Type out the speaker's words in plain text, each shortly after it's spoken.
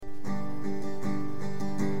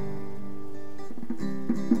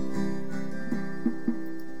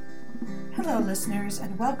listeners,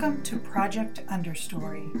 and welcome to Project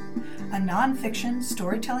Understory, a nonfiction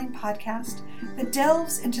storytelling podcast that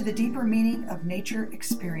delves into the deeper meaning of nature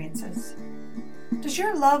experiences. Does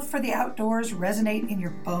your love for the outdoors resonate in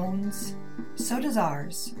your bones? So does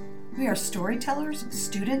ours. We are storytellers,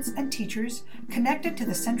 students, and teachers connected to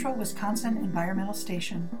the Central Wisconsin Environmental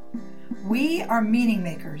Station. We are meaning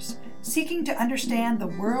makers, seeking to understand the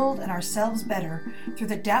world and ourselves better through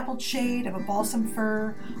the dappled shade of a balsam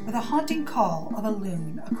fir or the haunting call of a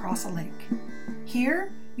loon across a lake.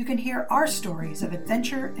 Here, you can hear our stories of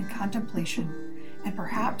adventure and contemplation, and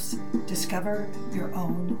perhaps discover your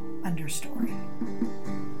own understory.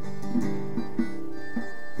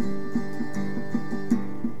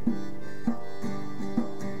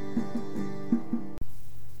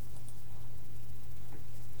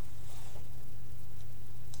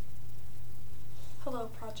 Hello,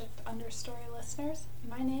 Project Understory listeners.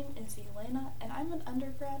 My name is Elena, and I'm an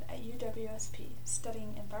undergrad at UWSP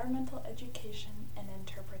studying environmental education and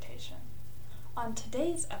interpretation. On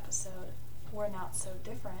today's episode, We're Not So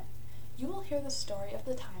Different, you will hear the story of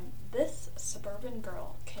the time this suburban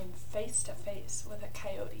girl came face to face with a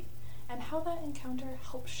coyote, and how that encounter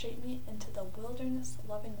helped shape me into the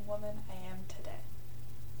wilderness-loving woman I am today.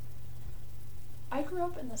 I grew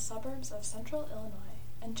up in the suburbs of central Illinois,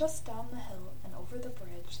 and just down the hill and over the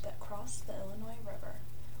bridge that crossed the Illinois River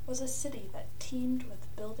was a city that teemed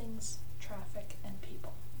with buildings, traffic, and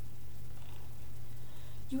people.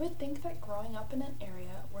 You would think that growing up in an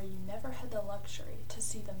area where you never had the luxury to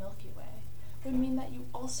see the Milky Way would mean that you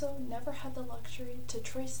also never had the luxury to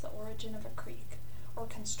trace the origin of a creek or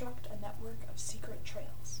construct a network of secret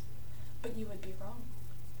trails. But you would be wrong.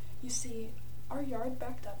 You see, our yard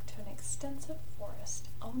backed up to an extensive forest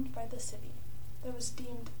owned by the city that was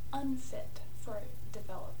deemed unfit for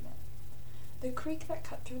development. The creek that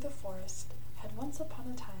cut through the forest had once upon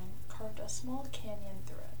a time carved a small canyon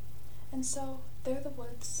through it, and so there the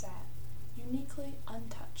woods sat, uniquely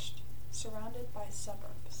untouched, surrounded by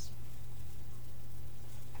suburbs.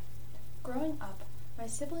 Growing up, my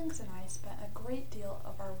siblings and I spent a great deal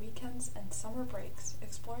of our weekends and summer breaks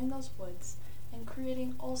exploring those woods and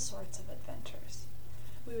creating all sorts of adventures.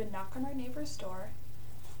 We would knock on our neighbor's door,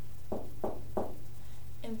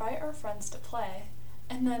 invite our friends to play,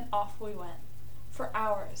 and then off we went. For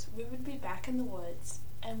hours, we would be back in the woods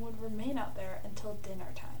and would remain out there until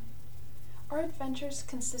dinner time. Our adventures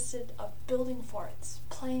consisted of building forts,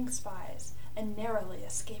 playing spies, and narrowly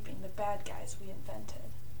escaping the bad guys we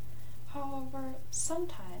invented. However,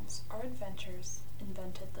 sometimes our adventures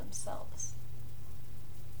invented themselves.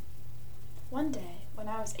 One day, when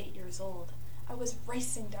I was 8 years old, I was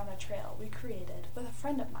racing down a trail we created with a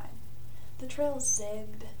friend of mine. The trail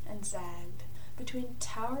zigged and zagged between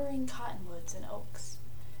towering cottonwoods and oaks.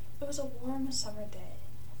 It was a warm summer day,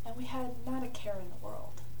 and we had not a care in the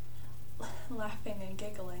world. Laughing and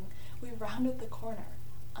giggling, we rounded the corner,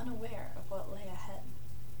 unaware of what lay ahead.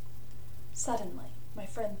 Suddenly, my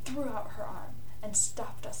friend threw out her arm and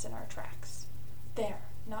stopped us in our tracks. There,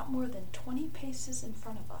 not more than 20 paces in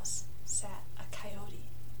front of us, sat a coyote.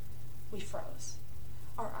 We froze.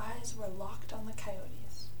 Our eyes were locked on the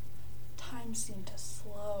coyotes. Time seemed to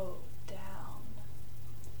slow down.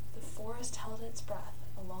 The forest held its breath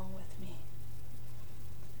along with me.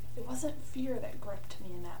 It wasn't fear that gripped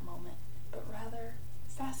me in that moment, but rather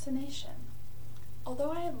fascination.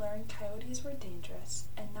 Although I had learned coyotes were dangerous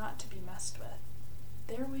and not to be messed with,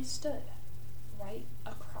 there we stood, right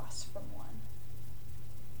across from one.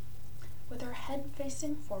 With her head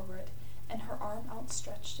facing forward and her arm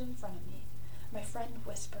outstretched in front of me, my friend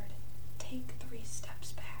whispered, "Take 3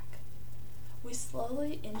 steps back." We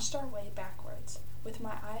slowly inched our way backwards. With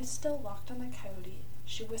my eyes still locked on the coyote,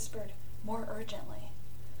 she whispered more urgently,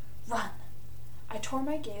 "Run!" I tore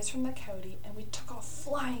my gaze from the coyote and we took off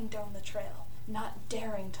flying down the trail, not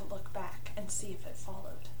daring to look back and see if it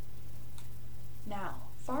followed. Now,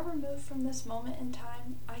 far removed from this moment in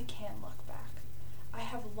time, I can look back. I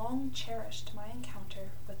have long cherished my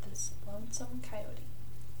encounter with this lonesome coyote.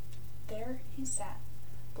 There he sat,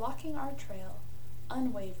 blocking our trail,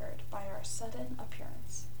 unwavered by our sudden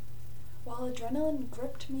appearance. While adrenaline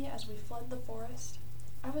gripped me as we fled the forest,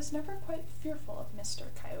 I was never quite fearful of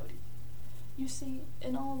Mr. Coyote. You see,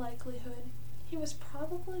 in all likelihood, he was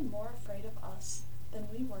probably more afraid of us than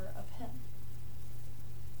we were of him.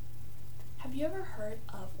 Have you ever heard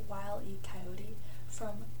of Wile E. Coyote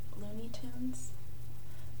from Looney Tunes?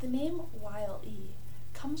 The name Wile E.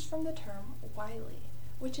 comes from the term wily,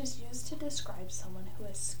 which is used to describe someone who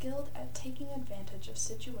is skilled at taking advantage of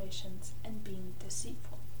situations and being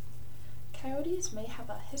deceitful. Coyotes may have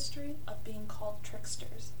a history of being called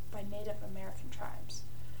tricksters by Native American tribes,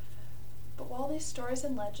 But while these stories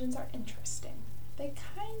and legends are interesting, they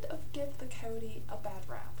kind of give the coyote a bad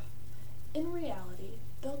rap. In reality,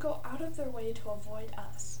 they'll go out of their way to avoid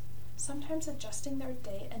us, sometimes adjusting their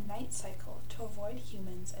day and night cycle to avoid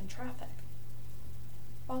humans and traffic.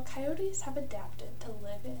 While coyotes have adapted to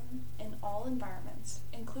live in all environments,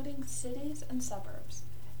 including cities and suburbs,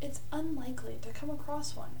 it's unlikely to come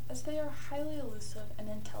across one as they are highly elusive and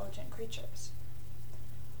intelligent creatures.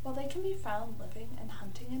 While they can be found living and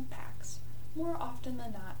hunting in packs, more often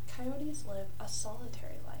than not, coyotes live a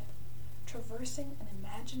solitary life, traversing an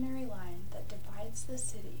imaginary line that divides the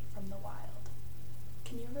city from the wild.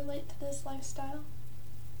 Can you relate to this lifestyle?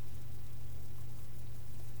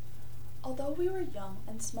 Although we were young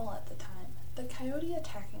and small at the time, the coyote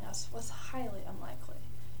attacking us was highly unlikely.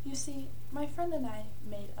 You see, my friend and I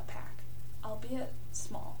made a pack, albeit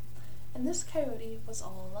small, and this coyote was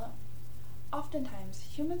all alone. Oftentimes,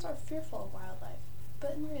 humans are fearful of wildlife,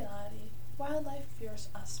 but in reality, wildlife fears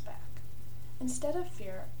us back. Instead of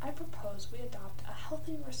fear, I propose we adopt a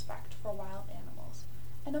healthy respect for wild animals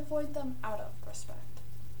and avoid them out of respect.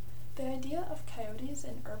 The idea of coyotes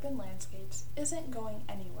in urban landscapes isn't going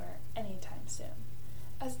anywhere anytime soon,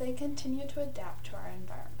 as they continue to adapt to our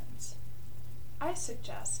environments. I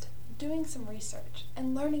suggest doing some research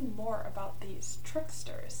and learning more about these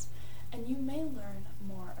tricksters, and you may learn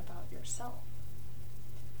more about yourself.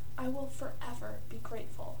 I will forever be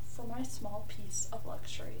grateful for my small piece of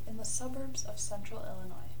luxury in the suburbs of central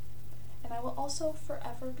Illinois, and I will also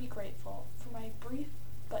forever be grateful for my brief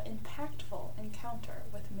but impactful encounter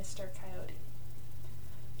with Mr. Coyote.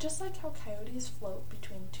 Just like how coyotes float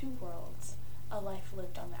between two worlds, a life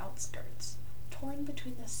lived on the outskirts, torn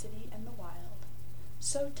between the city and the wild,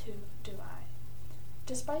 so too do I.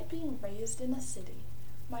 Despite being raised in a city,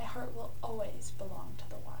 my heart will always belong to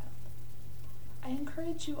the wild. I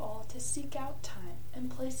encourage you all to seek out time and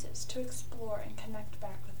places to explore and connect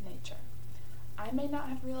back with nature. I may not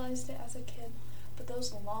have realized it as a kid, but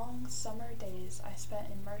those long summer days I spent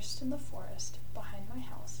immersed in the forest behind my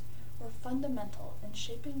house were fundamental in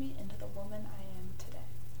shaping me into the woman I am today.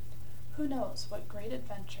 Who knows what great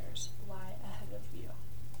adventures lie ahead of you?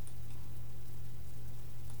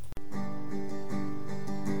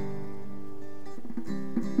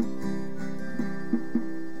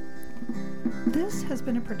 This has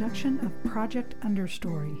been a production of Project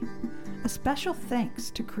Understory. A special thanks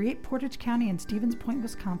to Create Portage County in Stevens Point,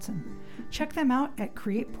 Wisconsin. Check them out at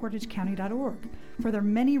createportagecounty.org for their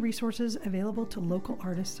many resources available to local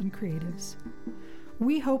artists and creatives.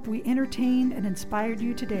 We hope we entertained and inspired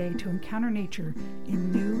you today to encounter nature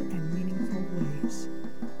in new and meaningful ways.